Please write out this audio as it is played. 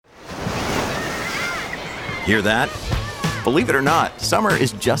Hear that? Believe it or not, summer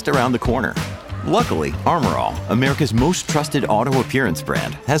is just around the corner. Luckily, Armor All, America's most trusted auto appearance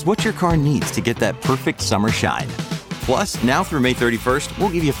brand, has what your car needs to get that perfect summer shine. Plus, now through May 31st, we'll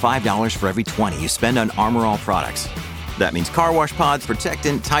give you $5 for every $20 you spend on Armor All products. That means car wash pods,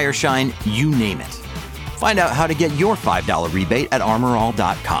 protectant, tire shine, you name it. Find out how to get your $5 rebate at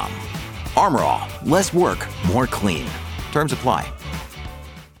armorall.com. Armor All, less work, more clean. Terms apply.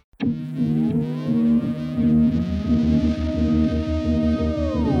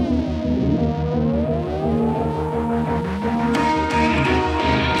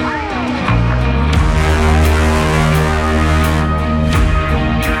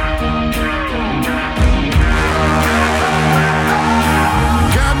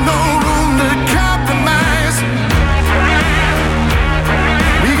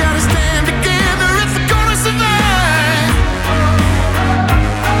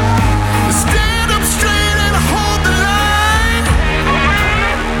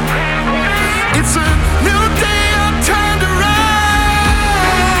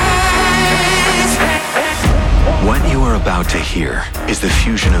 To hear is the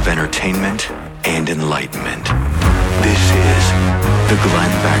fusion of entertainment and enlightenment. This is the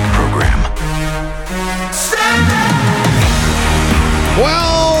Glenn Beck Program.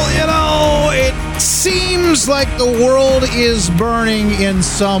 Well, it seems like the world is burning in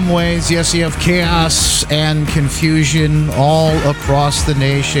some ways. Yes, you have chaos and confusion all across the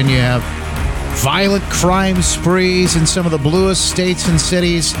nation. You have violent crime sprees in some of the bluest states and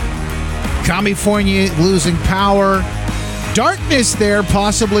cities. California losing power. Darkness there,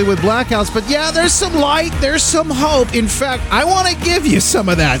 possibly with blackouts. But yeah, there's some light. There's some hope. In fact, I want to give you some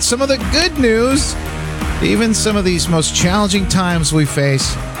of that. Some of the good news. Even some of these most challenging times we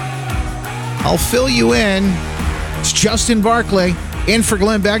face. I'll fill you in. It's Justin Barclay in for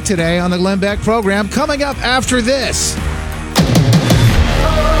Glenn Beck today on the Glenn Beck Program. Coming up after this.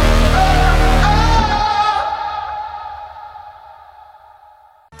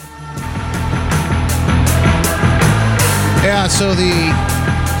 Yeah, so the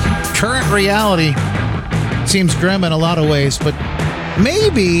current reality seems grim in a lot of ways, but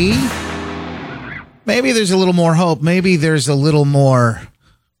maybe there's a little more hope. Maybe there's a little more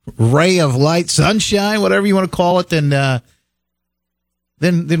ray of light, sunshine, whatever you want to call it, than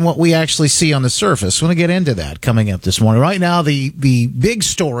what we actually see on the surface. I want to get into that coming up this morning. Right now, the big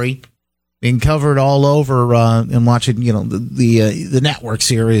story being covered all over and watching, the networks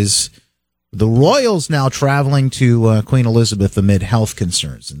here is the royals now traveling to Queen Elizabeth amid health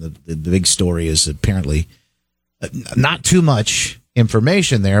concerns. And the big story is apparently not too much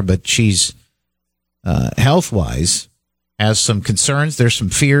information there, but she's health-wise has some concerns. There's some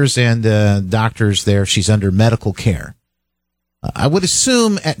fears, and doctors there. She's under medical care. I would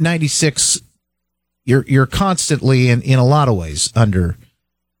assume at 96, you're constantly, in a lot of ways, under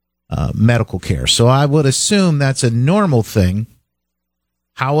medical care. So I would assume that's a normal thing.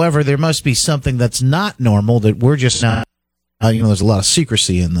 However, there must be something that's not normal that we're just not. There's a lot of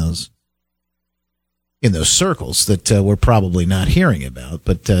secrecy in those circles that we're probably not hearing about.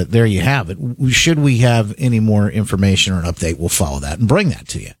 But there you have it. Should we have any more information or an update, we'll follow that and bring that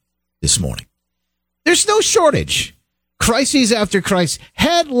to you this morning. There's no shortage. Crises after crisis,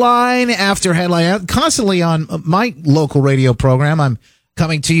 headline after headline, constantly on my local radio program. I'm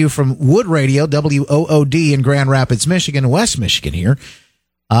coming to you from Wood Radio, WOOD in Grand Rapids, Michigan, West Michigan here.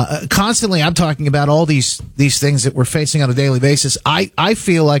 Constantly, I'm talking about all these things that we're facing on a daily basis. I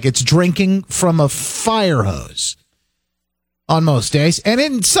feel like it's drinking from a fire hose on most days. And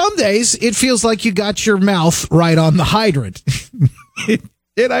in some days, it feels like you got your mouth right on the hydrant.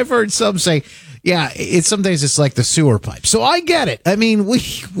 And I've heard some say, yeah, some days it's like the sewer pipe. So I get it. I mean,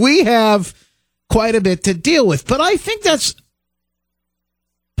 we have quite a bit to deal with. But I think that's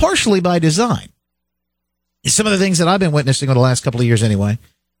partially by design. Some of the things that I've been witnessing over the last couple of years anyway.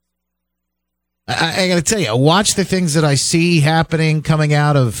 I got to tell you, watch the things that I see happening coming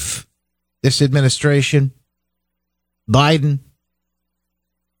out of this administration, Biden.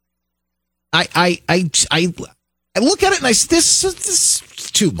 I look at it and I say, this is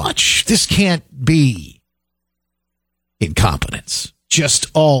too much. This can't be incompetence, just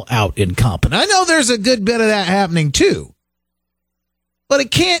all out incompetence. I know there's a good bit of that happening too, but it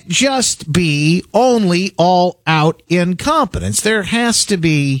can't just be only all out incompetence. There has to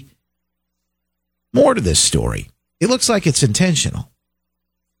be more to this story. It looks like it's intentional.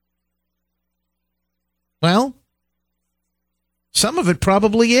 Well, some of it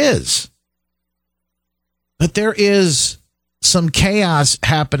probably is. But there is some chaos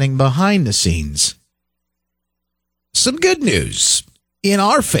happening behind the scenes. Some good news. in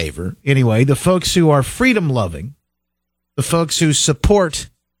our favor, anyway, the folks who are freedom loving, the folks who support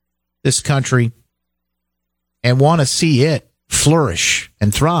this country and want to see it flourish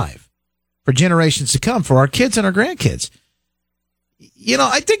and thrive for generations to come, for our kids and our grandkids. You know,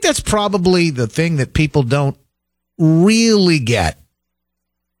 I think that's probably the thing that people don't really get.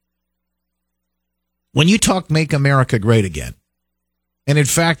 When you talk Make America Great Again, and in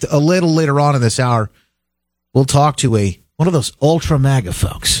fact, a little later on in this hour, we'll talk to one of those ultra MAGA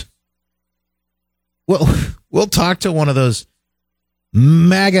folks. We'll talk to one of those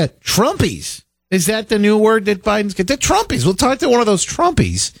MAGA Trumpies. Is that the new word that Biden's got? The Trumpies. We'll talk to one of those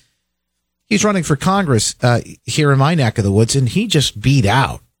Trumpies. He's running for Congress here in my neck of the woods, and he just beat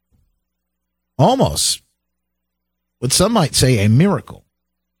out almost what some might say a miracle.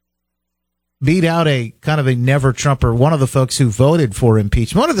 Beat out a kind of a never-Trumper, one of the folks who voted for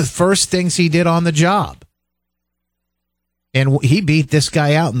impeachment. One of the first things he did on the job. And he beat this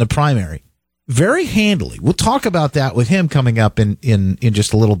guy out in the primary very handily. We'll talk about that with him coming up in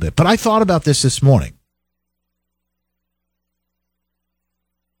just a little bit. But I thought about this morning.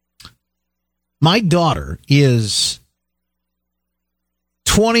 My daughter is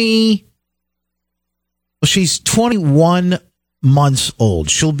she's 21 months old.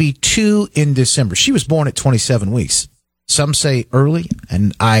 She'll be 2 in December. She was born at 27 weeks. Some say early,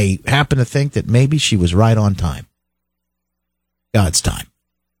 and I happen to think that maybe she was right on time. God's time.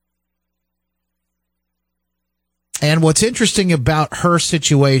 And what's interesting about her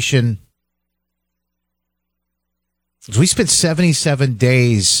situation is we spent 77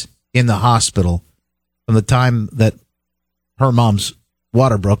 days in the hospital from the time that her mom's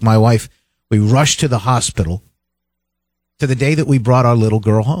water broke. My wife, we rushed to the hospital to the day that we brought our little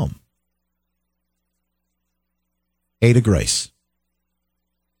girl home. Ada Grace.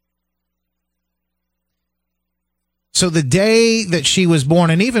 So the day that she was born,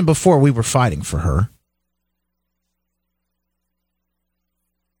 and even before, we were fighting for her.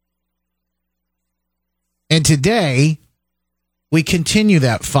 And today, we continue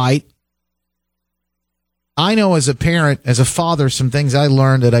that fight. I know as a parent, as a father, some things I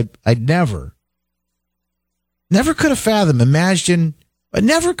learned that I'd never could have fathomed, imagined, but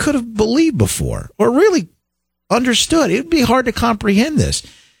never could have believed before or really understood. It would be hard to comprehend this.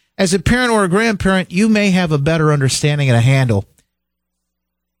 As a parent or a grandparent, you may have a better understanding and a handle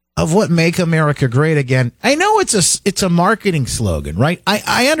of what Make America Great Again. I know it's a marketing slogan, right?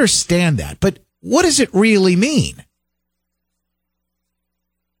 I understand that, but what does it really mean?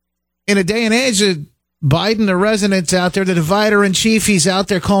 In a day and age of Biden, the residents out there, the divider in chief, he's out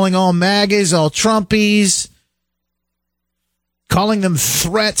there calling all MAGAs, all Trumpies, calling them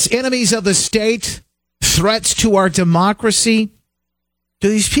threats, enemies of the state, threats to our democracy. Do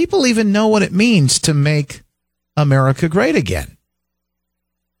these people even know what it means to make America great again?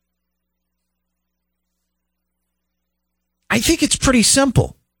 I think it's pretty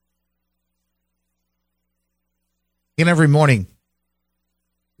simple. And every morning,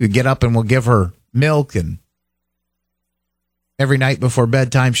 we get up and we'll give her milk, and every night before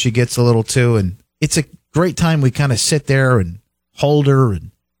bedtime, she gets a little too. And it's a great time. We kind of sit there and hold her.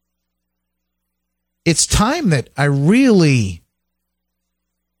 And it's time that I really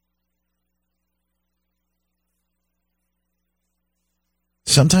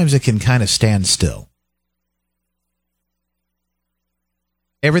sometimes it can kind of stand still.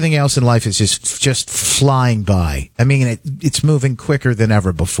 Everything else in life is just flying by. I mean, it's moving quicker than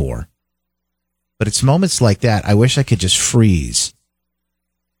ever before. But it's moments like that, I wish I could just freeze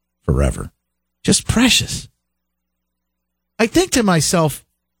forever. Just precious. I think to myself,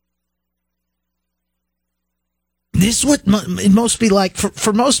 this is what it must be like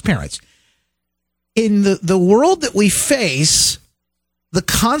for most parents. In the world that we face, the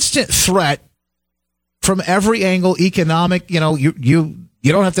constant threat from every angle, economic, you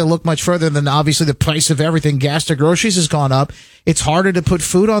don't have to look much further than obviously the price of everything. Gas to groceries has gone up. It's harder to put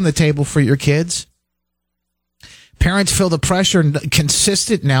food on the table for your kids. Parents feel the pressure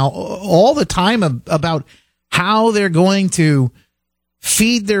consistent now all the time about how they're going to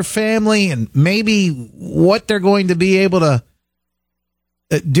feed their family and maybe what they're going to be able to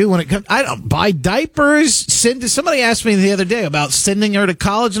do when it comes. I don't buy diapers. Somebody asked me the other day about sending her to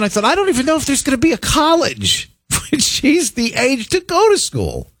college, and I thought, I don't even know if there's going to be a college when she's the age to go to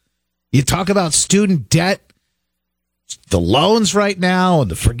school. You talk about student debt, the loans right now, and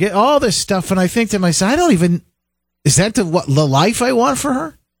the forget all this stuff, and I think to myself, is that the life I want for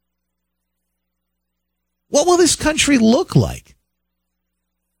her? What will this country look like?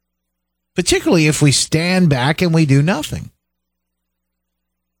 Particularly if we stand back and we do nothing.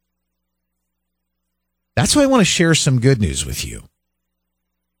 That's why I want to share some good news with you.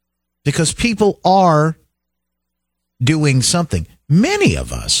 because people are doing something. Many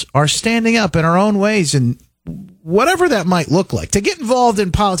of us are standing up in our own ways, and whatever that might look like. To get involved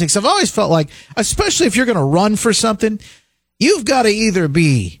in politics, I've always felt like, especially if you're going to run for something, you've got to either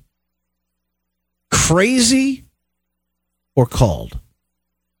be crazy or called.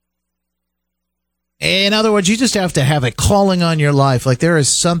 In other words, you just have to have a calling on your life. Like there is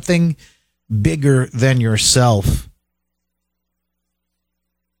something bigger than yourself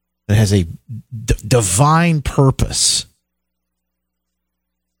that has a divine purpose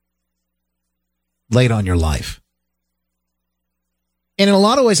laid on your life. And in a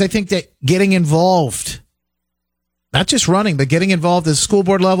lot of ways, I think that getting involved, not just running, but getting involved at the school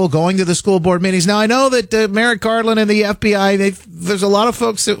board level, going to the school board meetings. Now, I know that Merrick Garland and the FBI, there's a lot of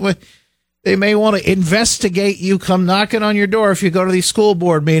folks that they may want to investigate you, come knocking on your door if you go to these school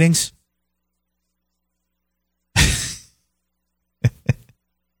board meetings.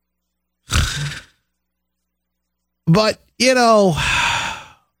 But, you know,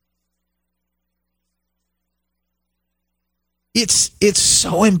 it's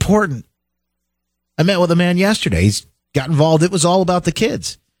so important. I met with a man yesterday. He's got involved. It was all about the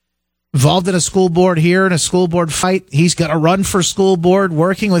kids. Involved in a school board here, in a school board fight. He's got to run for school board,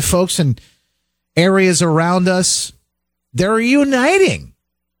 working with folks in areas around us. They're uniting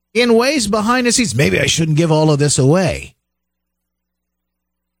in ways behind the scenes. Maybe I shouldn't give all of this away.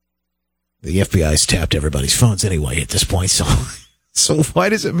 The FBI's tapped everybody's phones anyway at this point, so why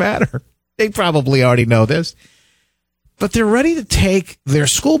does it matter? They probably already know this. But they're ready to take their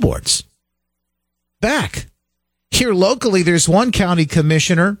school boards back. Here locally, there's one county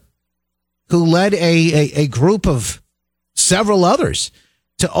commissioner who led a group of several others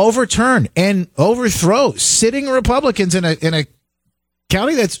to overturn and overthrow sitting Republicans in a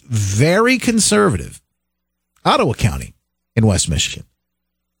county that's very conservative, Ottawa County in West Michigan.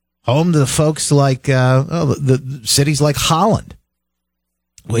 Home to the folks like the cities like Holland,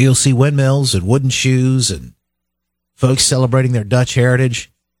 where you'll see windmills and wooden shoes and folks celebrating their Dutch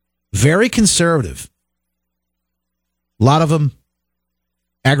heritage. Very conservative. A lot of them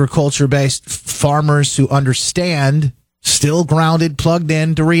agriculture-based farmers who understand, still grounded, plugged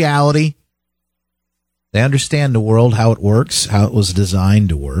into reality. They understand the world, how it works, how it was designed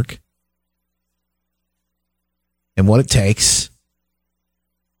to work, and what it takes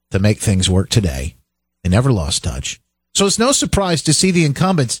to make things work today. They never lost touch. So it's no surprise to see the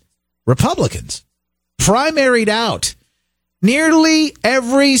incumbents, Republicans, primaried out. Nearly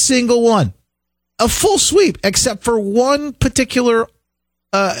every single one. A full sweep, except for one particular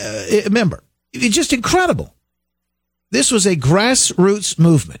member. It's just incredible. This was a grassroots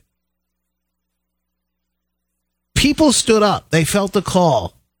movement. People stood up. They felt the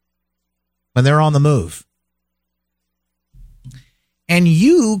call when they're on the move. And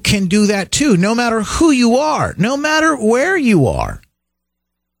you can do that too, no matter who you are, no matter where you are.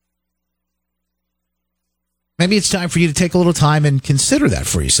 Maybe it's time for you to take a little time and consider that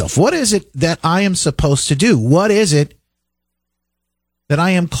for yourself. What is it that I am supposed to do? What is it that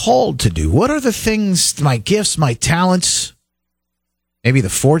I am called to do? What are the things, my gifts, my talents, maybe the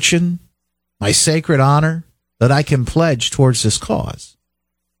fortune, my sacred honor that I can pledge towards this cause?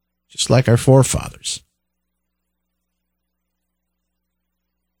 Just like our forefathers.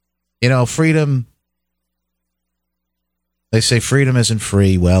 You know, freedom, they say freedom isn't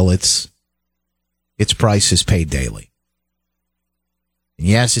free. Well, its price is paid daily. And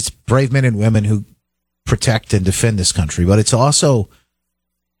yes, it's brave men and women who protect and defend this country, but it's also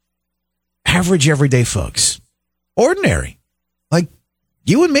average, everyday folks. Ordinary, like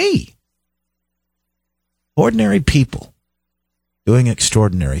you and me. Ordinary people doing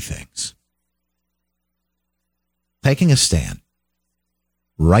extraordinary things. Taking a stand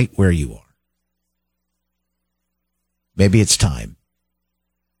right where you are. Maybe it's time.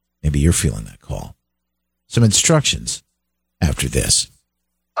 Maybe you're feeling that call. Some instructions after this.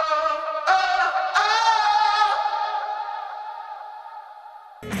 All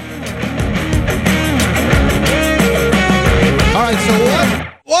right, so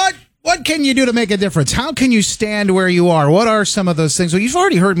what can you do to make a difference? How can you stand where you are? What are some of those things? Well, you've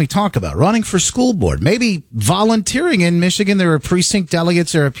already heard me talk about running for school board, maybe volunteering in Michigan. There are precinct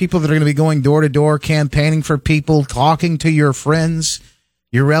delegates. There are people that are going to be going door to door, campaigning for people, talking to your friends,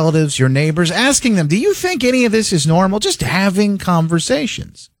 your relatives, your neighbors, asking them, do you think any of this is normal? Just having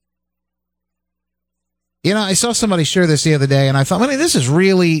conversations. You know, I saw somebody share this the other day, and I thought, well, this is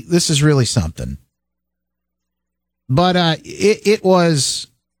really something. But it was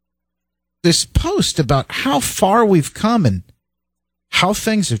this post about how far we've come and how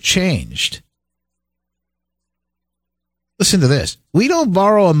things have changed. Listen to this. We don't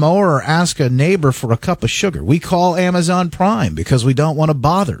borrow a mower or ask a neighbor for a cup of sugar. We call Amazon Prime because we don't want to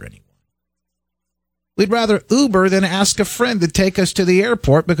bother anyone. We'd rather Uber than ask a friend to take us to the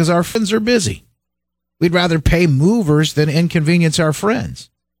airport because our friends are busy. We'd rather pay movers than inconvenience our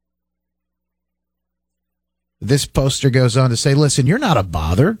friends. This poster goes on to say, listen, you're not a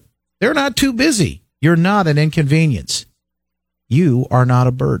bother. They're not too busy. You're not an inconvenience. You are not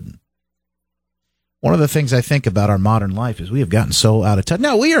a burden. One of the things I think about our modern life is we have gotten so out of touch.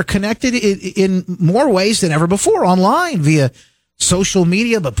 Now, we are connected in more ways than ever before, online, via social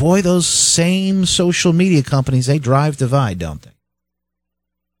media. But boy, those same social media companies, they drive divide, don't they?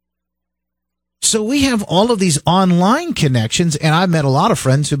 So we have all of these online connections, and I've met a lot of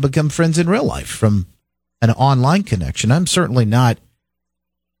friends who become friends in real life from an online connection. I'm certainly not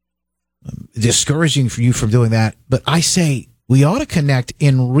discouraging for you from doing that, but I say we ought to connect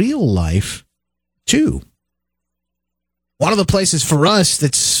in real life too. One of the places for us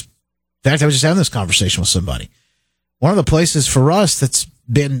that's, in fact, I was just having this conversation with somebody. One of the places for us that's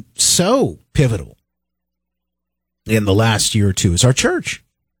been so pivotal in the last year or two is our church.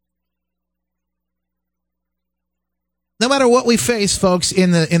 No matter what we face, folks,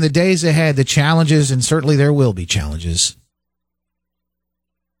 in the days ahead, the challenges, and certainly there will be challenges,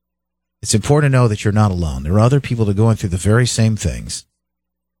 it's important to know that you're not alone. There are other people that are going through the very same things.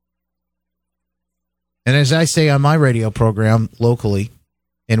 And as I say on my radio program locally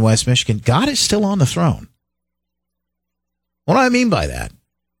in West Michigan, God is still on the throne. What do I mean by that?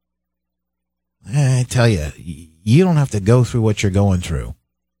 I tell you, you don't have to go through what you're going through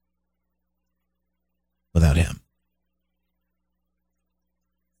without him.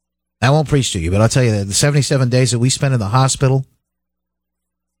 I won't preach to you, but I'll tell you that the 77 days that we spent in the hospital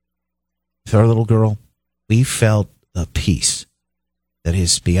with our little girl, we felt a peace that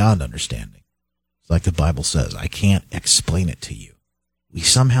is beyond understanding. It's like the Bible says, I can't explain it to you. We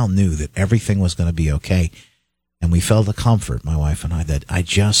somehow knew that everything was going to be okay, and we felt a comfort, my wife and I, that I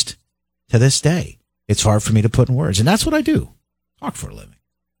just, to this day, it's hard for me to put in words. And that's what I do, talk for a living.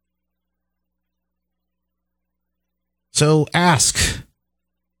 So ask,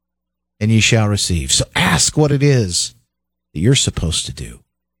 and ye shall receive. So ask what it is that you're supposed to do.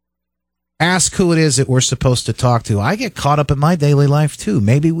 Ask who it is that we're supposed to talk to. I get caught up in my daily life, too.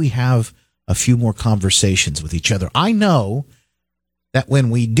 Maybe we have a few more conversations with each other. I know that when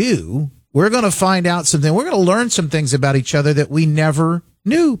we do, we're going to find out something. We're going to learn some things about each other that we never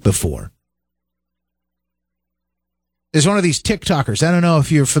knew before. There's one of these TikTokers. I don't know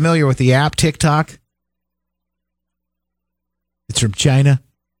if you're familiar with the app TikTok. It's from China.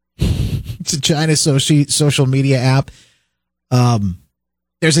 It's a China social media app.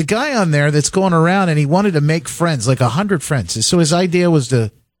 There's a guy on there that's going around and he wanted to make friends, like 100 friends. So his idea was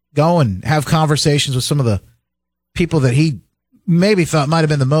to go and have conversations with some of the people that he maybe thought might have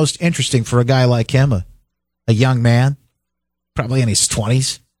been the most interesting for a guy like him, a young man, probably in his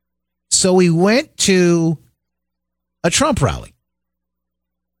 20s. So he went to a Trump rally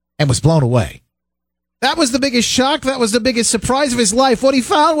and was blown away. That was the biggest shock. That was the biggest surprise of his life. What he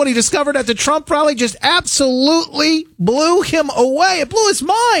found, what he discovered at the Trump rally just absolutely blew him away. It blew his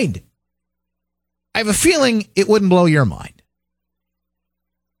mind. I have a feeling it wouldn't blow your mind.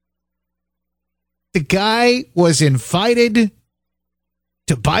 The guy was invited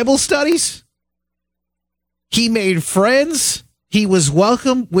to Bible studies. He made friends. He was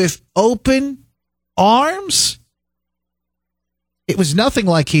welcomed with open arms. It was nothing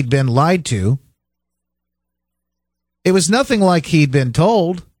like he'd been lied to. It was nothing like he'd been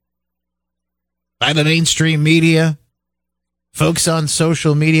told by the mainstream media, folks on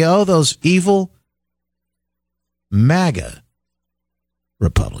social media, oh, those evil MAGA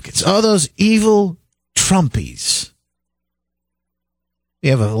Republicans, oh, those evil Trumpies. We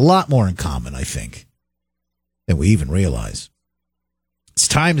have a lot more in common, I think, than we even realize. It's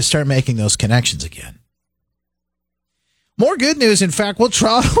time to start making those connections again. More good news, in fact. We'll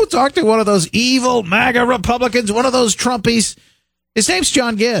talk to one of those evil MAGA Republicans, one of those Trumpies. His name's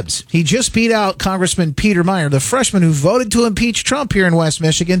John Gibbs. He just beat out Congressman Peter Meijer, the freshman who voted to impeach Trump here in West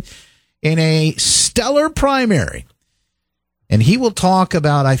Michigan in a stellar primary. And he will talk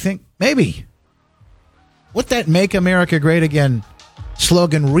about, I think, maybe what that Make America Great Again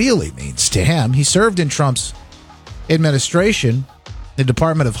slogan really means to him. He served in Trump's administration, the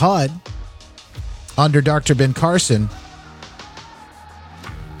Department of HUD, under Dr. Ben Carson.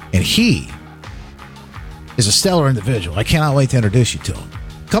 And he is a stellar individual. I cannot wait to introduce you to him.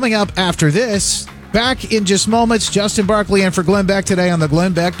 Coming up after this, back in just moments, Justin Barkley in for Glenn Beck today on the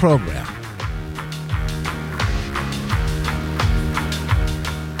Glenn Beck program.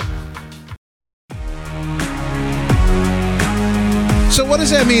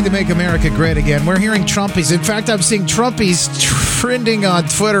 that mean to make America great again? We're hearing Trumpies. In fact, I'm seeing Trumpies trending on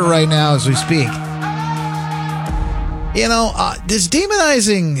Twitter right now as we speak. You know, this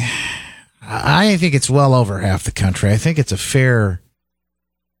demonizing, I think it's well over half the country. I think it's a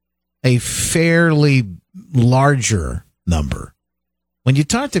fairly larger number. When you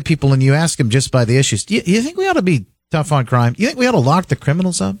talk to people and you ask them just by the issues, do you think we ought to be tough on crime? You think we ought to lock the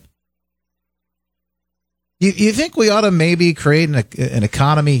criminals up? You think we ought to maybe create an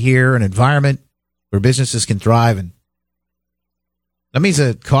economy here, an environment where businesses can thrive? And that means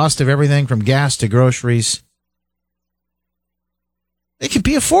the cost of everything from gas to groceries, it can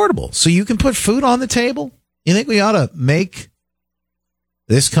be affordable so you can put food on the table. You think we ought to make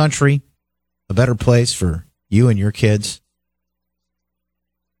this country a better place for you and your kids,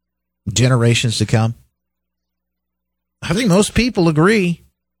 generations to come? I think most people agree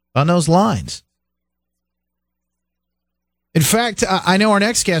on those lines. In fact, I know our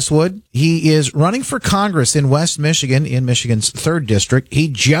next guest would. He is running for Congress in West Michigan, in Michigan's 3rd District. He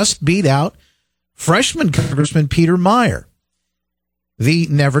just beat out freshman Congressman Peter Meyer, the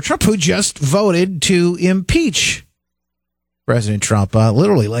Never Trump, who just voted to impeach President Trump,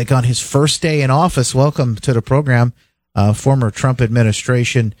 literally like on his first day in office. Welcome to the program, former Trump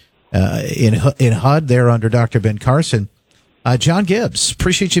administration in HUD there under Dr. Ben Carson. John Gibbs,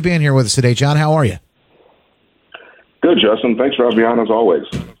 appreciate you being here with us today. John, how are you? Good, Justin. Thanks for having me on, as always.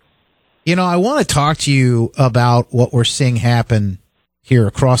 You know, I want to talk to you about what we're seeing happen here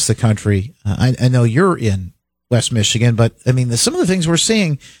across the country. I know you're in West Michigan, but I mean, some of the things we're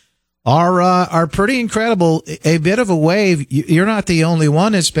seeing are pretty incredible. A bit of a wave. You're not the only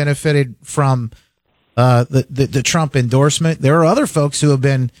one that's benefited from the Trump endorsement. There are other folks who have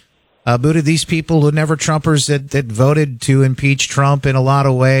been booted. These people who never Trumpers that voted to impeach Trump in a lot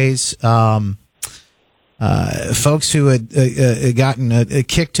of ways. Folks who had gotten a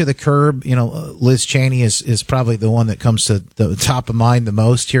kick to the curb. You know, Liz Cheney is probably the one that comes to the top of mind the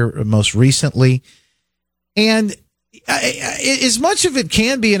most here, most recently. And as much of it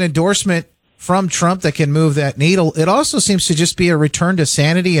can be an endorsement from Trump that can move that needle, it also seems to just be a return to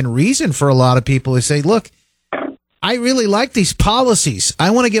sanity and reason for a lot of people who say, look, I really like these policies.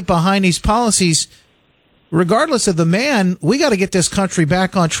 I want to get behind these policies. Regardless of the man, we got to get this country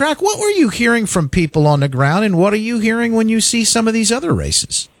back on track. What were you hearing from people on the ground, and what are you hearing when you see some of these other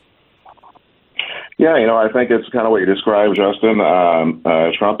races? Yeah, you know, I think it's kind of what you described, Justin.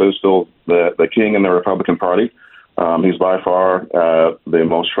 Trump is still the king in the Republican Party. He's by far the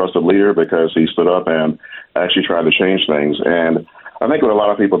most trusted leader because he stood up and actually tried to change things. And I think what a lot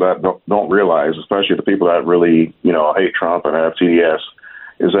of people that don't realize, especially the people that really, you know, hate Trump and have TDS,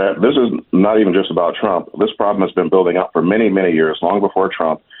 is that this is not even just about Trump. This problem has been building up for many, many years, long before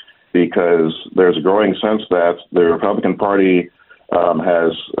Trump, because there's a growing sense that the Republican Party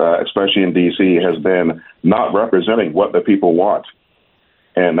has, especially in D.C., has been not representing what the people want.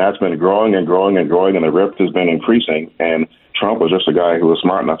 And that's been growing and growing and growing, and the rift has been increasing. And Trump was just a guy who was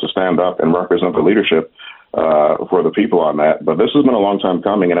smart enough to stand up and represent the leadership for the people on that. But this has been a long time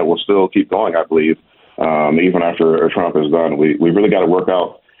coming, and it will still keep going, I believe. Even after Trump is done, we really got to work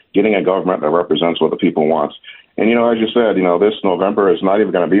out getting a government that represents what the people want. And, you know, as you said, you know, this November is not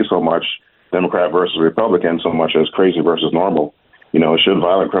even going to be so much Democrat versus Republican, so much as crazy versus normal. You know, should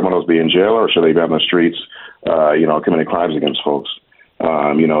violent criminals be in jail, or should they be on the streets, you know, committing crimes against folks?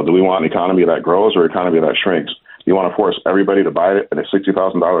 You know, do we want an economy that grows or an economy that shrinks? Do you want to force everybody to buy a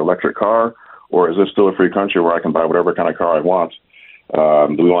 $60,000 electric car, or is this still a free country where I can buy whatever kind of car I want?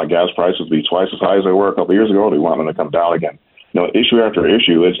 Do we want gas prices to be twice as high as they were a couple of years ago, or do we want them to come down again? You know, issue after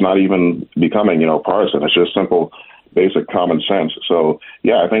issue, it's not even becoming, you know, partisan. It's just simple, basic common sense. So,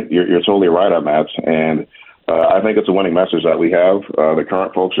 yeah, I think you're totally right on that. And I think it's a winning message that we have. The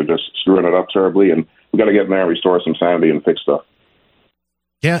current folks are just screwing it up terribly, and we got to get in there and restore some sanity and fix stuff.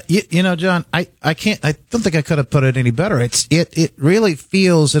 Yeah, you know, John, I don't think I could have put it any better. It really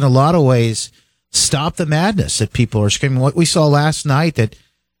feels in a lot of ways stop the madness that people are screaming. What we saw last night that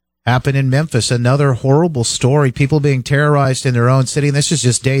happened in Memphis, another horrible story, people being terrorized in their own city. And this is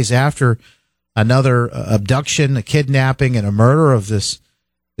just days after another abduction, a kidnapping, and a murder of this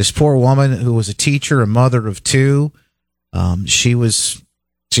poor woman who was a teacher, a mother of two. She was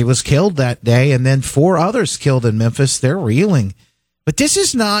killed that day, and then 4 others killed in Memphis. They're reeling. But this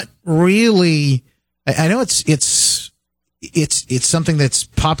is not really, I know it's something that's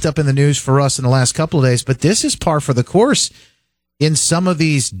popped up in the news for us in the last couple of days, but this is par for the course in some of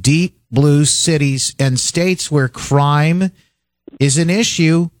these deep blue cities and states where crime is an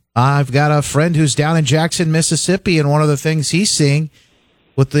issue. I've got a friend who's down in Jackson, Mississippi, and one of the things he's seeing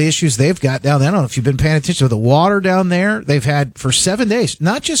with the issues they've got down there. I don't know if you've been paying attention to the water down there. They've had for 7 days,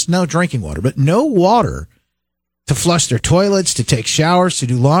 not just no drinking water, but no water to flush their toilets, to take showers, to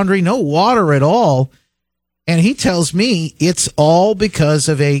do laundry, no water at all. And he tells me it's all because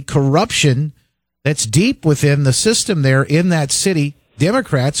of a corruption that's deep within the system there in that city.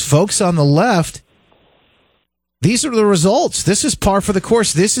 Democrats, folks on the left, these are the results. This is par for the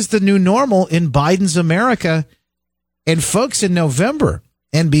course. This is the new normal in Biden's America. And folks in November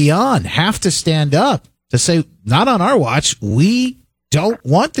and beyond have to stand up to say, not on our watch. We don't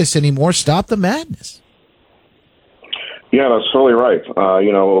want this anymore. Stop the madness. Yeah, that's totally right.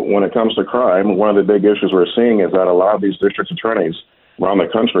 When it comes to crime, one of the big issues we're seeing is that a lot of these district attorneys around the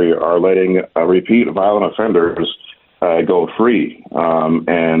country are letting repeat violent offenders go free.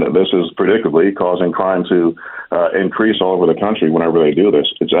 And this is predictably causing crime to increase all over the country whenever they do this.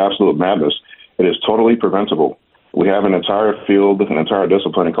 It's absolute madness. It is totally preventable. We have an entire field, an entire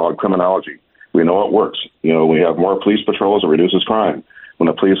discipline called criminology. We know it works. We have more police patrols, it reduces crime. When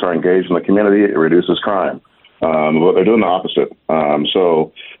the police are engaged in the community, it reduces crime. But they're doing the opposite.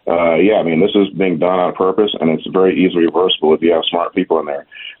 This is being done on purpose, and it's very easily reversible if you have smart people in there.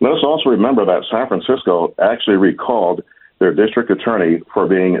 Let us also remember that San Francisco actually recalled their district attorney for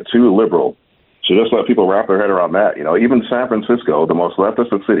being too liberal. So just let people wrap their head around that. Even San Francisco, the most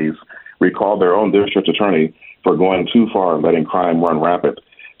leftist of cities, recalled their own district attorney for going too far and letting crime run rampant.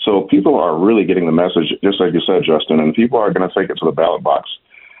 So people are really getting the message, just like you said, Justin, and people are going to take it to the ballot box.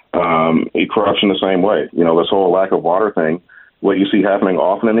 Corruption the same way. This whole lack of water thing, what you see happening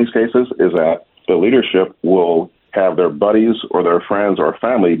often in these cases is that the leadership will have their buddies or their friends or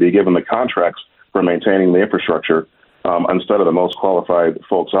family be given the contracts for maintaining the infrastructure instead of the most qualified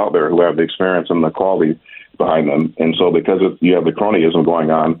folks out there who have the experience and the quality behind them. And so because you have the cronyism going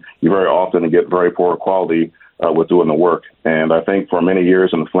on, you very often get very poor quality with doing the work. And I think for many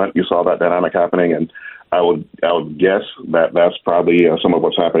years in Flint, you saw that dynamic happening. And I would guess that that's probably some of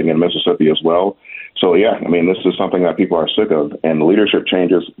what's happening in Mississippi as well. So, this is something that people are sick of, and leadership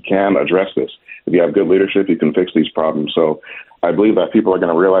changes can address this. If you have good leadership, you can fix these problems. So I believe that people are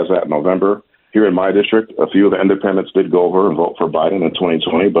going to realize that in November. Here in my district, a few of the independents did go over and vote for Biden in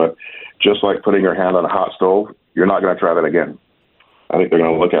 2020, but just like putting your hand on a hot stove, you're not going to try that again. I think they're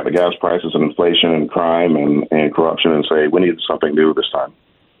going to look at the gas prices and inflation and crime and corruption and say, we need something new this time.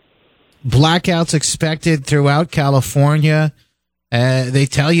 Blackouts expected throughout California. They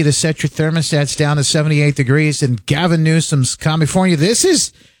tell you to set your thermostats down to 78 degrees. And Gavin Newsom's California, this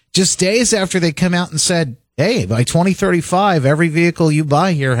is just days after they come out and said, hey, by 2035, every vehicle you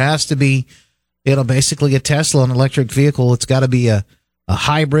buy here has to be, basically a Tesla, an electric vehicle. It's got to be a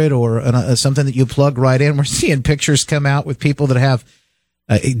hybrid or something that you plug right in. We're seeing pictures come out with people that have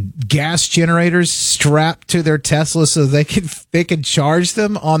gas generators strapped to their Tesla so they can charge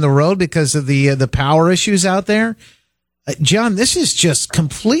them on the road because of the power issues out there. John, this is just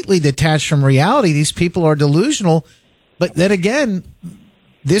completely detached from reality. These people are delusional. But then again,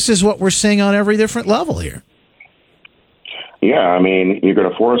 this is what we're seeing on every different level here. Yeah, you're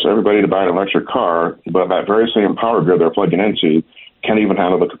going to force everybody to buy an electric car, but that very same power grid they're plugging into can't even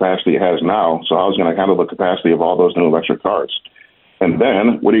handle the capacity it has now. So how's it going to handle the capacity of all those new electric cars? And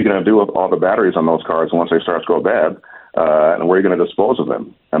then what are you going to do with all the batteries on those cars once they start to go bad? And where are you going to dispose of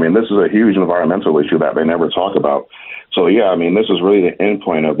them? This is a huge environmental issue that they never talk about. So, this is really the end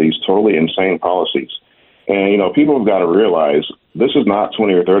point of these totally insane policies. And, people have got to realize this is not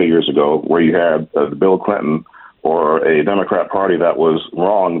 20 or 30 years ago where you had Bill Clinton or a Democrat Party that was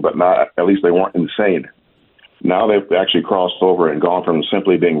wrong, but not, at least they weren't insane. Now they've actually crossed over and gone from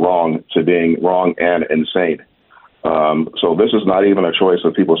simply being wrong to being wrong and insane. So this is not even a choice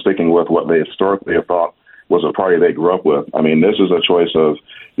of people sticking with what they historically have thought was a party they grew up with. This is a choice of,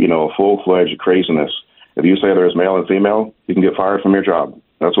 full-fledged craziness. If you say there's male and female, you can get fired from your job.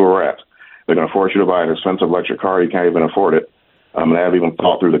 That's where we're at. They're going to force you to buy an expensive electric car. You can't even afford it. And have even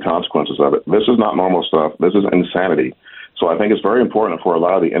thought through the consequences of it. This is not normal stuff. This is insanity. So I think it's very important for a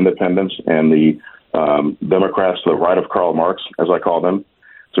lot of the independents and the Democrats to the right of Karl Marx, as I call them,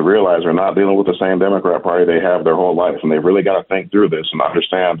 to realize they're not dealing with the same Democrat Party they have their whole life. And they've really got to think through this and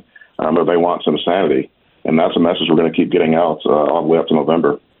understand if they want some sanity. And that's a message we're going to keep getting out all the way up to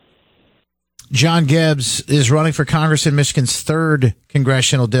November. John Gibbs is running for Congress in Michigan's 3rd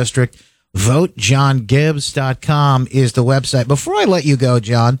congressional district. VoteJohnGibbs.com is the website. Before I let you go,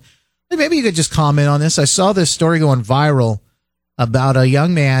 John, maybe you could just comment on this. I saw this story going viral about a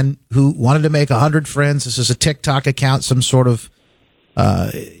young man who wanted to make 100 friends. This is a TikTok account, some sort of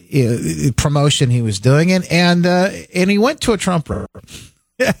promotion he was doing, and he went to a Trump rally.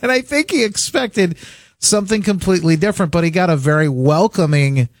 And I think he expected something completely different, but he got a very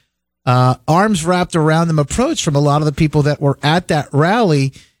welcoming, arms wrapped around him approach from a lot of the people that were at that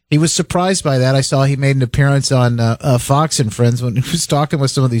rally. He was surprised by that. I saw he made an appearance on Fox and Friends when he was talking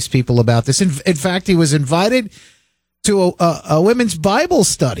with some of these people about this. In fact, he was invited to a women's Bible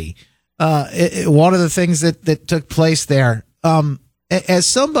study. One of the things that took place there. As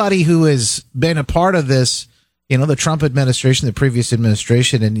somebody who has been a part of this, the Trump administration, the previous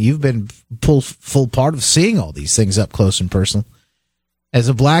administration, and you've been full part of seeing all these things up close and personal. As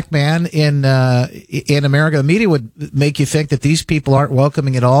a black man in America, the media would make you think that these people aren't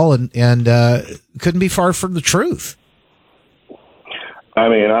welcoming at all, and couldn't be far from the truth. I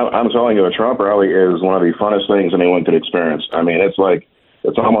mean, I'm telling you, a Trump rally is one of the funnest things anyone could experience. I mean,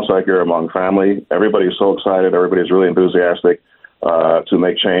 it's almost like you're among family. Everybody's so excited. Everybody's really enthusiastic to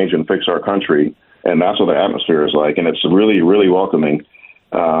make change and fix our country. And that's what the atmosphere is like. And it's really, really welcoming.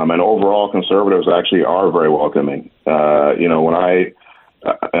 And overall, conservatives actually are very welcoming. When I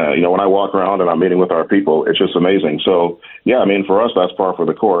walk around and I'm meeting with our people, it's just amazing. So, yeah, I mean, for us, that's par for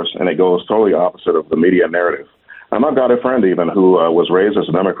the course. And it goes totally opposite of the media narrative. And I've got a friend even who was raised as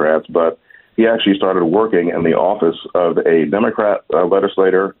a Democrat, but he actually started working in the office of a Democrat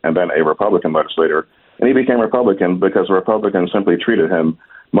legislator and then a Republican legislator. And he became Republican because the Republicans simply treated him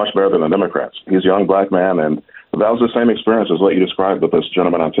much better than the Democrats. He's a young black man, and that was the same experience as what you described with this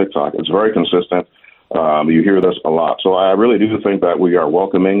gentleman on TikTok. It's very consistent. You hear this a lot. So I really do think that we are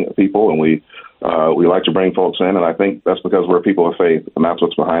welcoming people, and we like to bring folks in, and I think that's because we're people of faith, and that's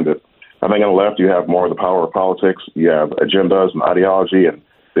what's behind it. I think on the left, you have more of the power of politics. You have agendas and ideology and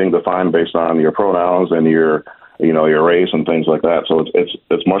being defined based on your pronouns and your race and things like that. So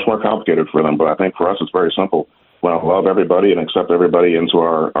it's much more complicated for them. But I think for us, it's very simple. We want to love everybody and accept everybody into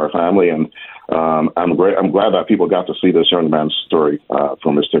our family. And I'm glad that people got to see this young man's story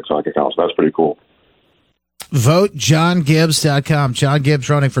from his TikTok account. So that's pretty cool. VoteJohnGibbs.com. John Gibbs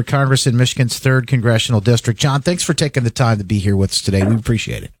running for Congress in Michigan's 3rd Congressional District. John, thanks for taking the time to be here with us today. We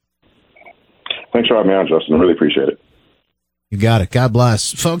appreciate it. Thanks for having me on, Justin. I really appreciate it. You got it. God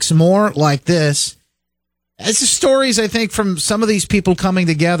bless. Folks, more like this. It's the stories, I think, from some of these people coming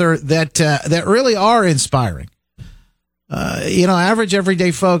together that really are inspiring. Average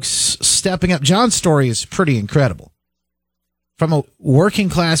everyday folks stepping up. John's story is pretty incredible. From a working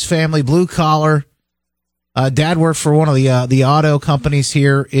class family, blue collar. Dad worked for one of the auto companies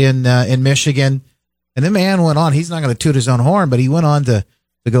here in Michigan. And the man went on. He's not going to toot his own horn, but he went on to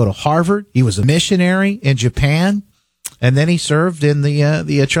go to Harvard. He was a missionary in Japan. And then he served in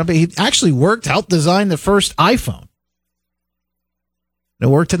the Trump. He actually helped design the first iPhone.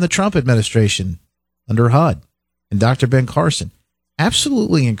 And worked in the Trump administration under HUD and Dr. Ben Carson.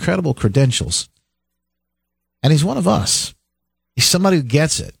 Absolutely incredible credentials. And he's one of us. He's somebody who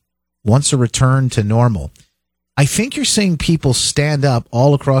gets it, wants a return to normal. I think you're seeing people stand up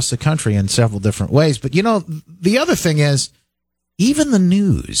all across the country in several different ways. But, the other thing is, even the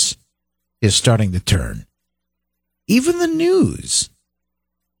news is starting to turn. Even the news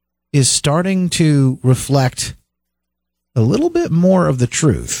is starting to reflect a little bit more of the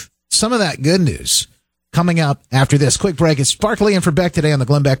truth. Some of that good news coming up after this quick break. It's Sparkly and for Beck today on the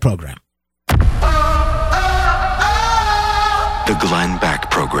Glenn Beck Program. The Glenn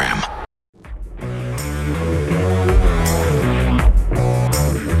Beck Program.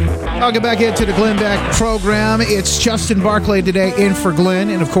 I'll get back into the Glenn Beck Program. It's Justin Barclay today in for Glenn.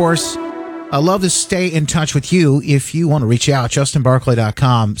 And, of course, I'd love to stay in touch with you. If you want to reach out,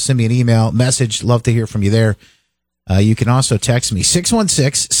 justinbarclay.com. Send me an email, message. Love to hear from you there. You can also text me,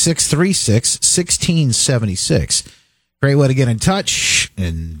 616-636-1676. Great way to get in touch.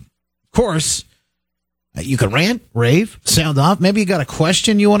 And, of course, you can rant, rave, sound off. Maybe you got a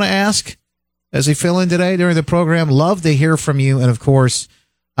question you want to ask as we fill in today during the program. Love to hear from you. And, of course,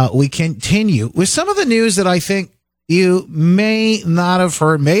 we continue with some of the news that I think you may not have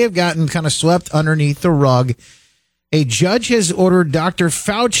heard, may have gotten kind of swept underneath the rug. A judge has ordered Dr.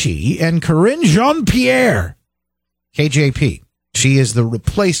 Fauci and Karine Jean-Pierre, KJP. She is the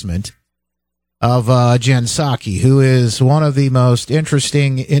replacement of Jen Psaki, who is one of the most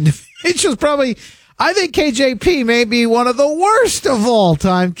interesting individuals. Probably, I think KJP may be one of the worst of all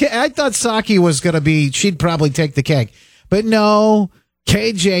time. I thought Psaki was going to be, she'd probably take the cake. But no,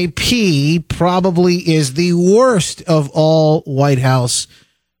 KJP probably is the worst of all White House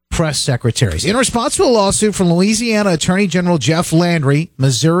press secretaries. In response to a lawsuit from Louisiana Attorney General Jeff Landry,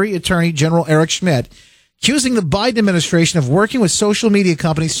 Missouri Attorney General Eric Schmidt, accusing the Biden administration of working with social media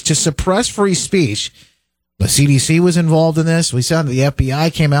companies to suppress free speech. The CDC was involved in this. We saw that the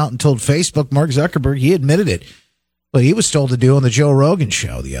FBI came out and told Facebook, Mark Zuckerberg, he admitted it. But he was told to do on the Joe Rogan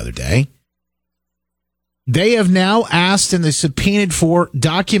show the other day. They have now asked and they subpoenaed for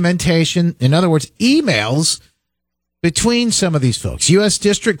documentation, in other words, emails between some of these folks. U.S.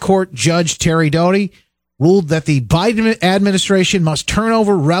 District Court Judge Terry Doughty ruled that the Biden administration must turn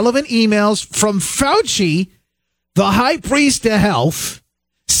over relevant emails from Fauci, the high priest of health,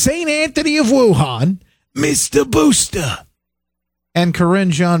 St. Anthony of Wuhan, Mr. Booster, and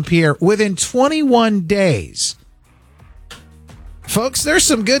Corinne Jean-Pierre within 21 days. Folks, there's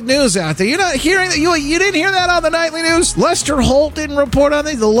some good news out there. You're not hearing that. You didn't hear that on the nightly news? Lester Holt didn't report on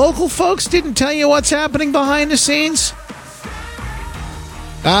it. The local folks didn't tell you what's happening behind the scenes.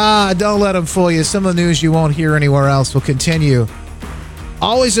 Don't let them fool you. Some of the news you won't hear anywhere else will continue.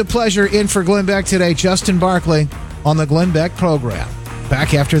 Always a pleasure. In for Glenn Beck today, Justin Barkley on the Glenn Beck program.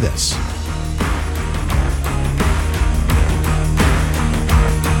 Back after this.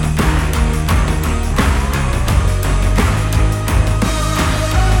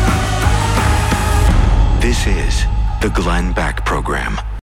 This is the Glenn Beck program.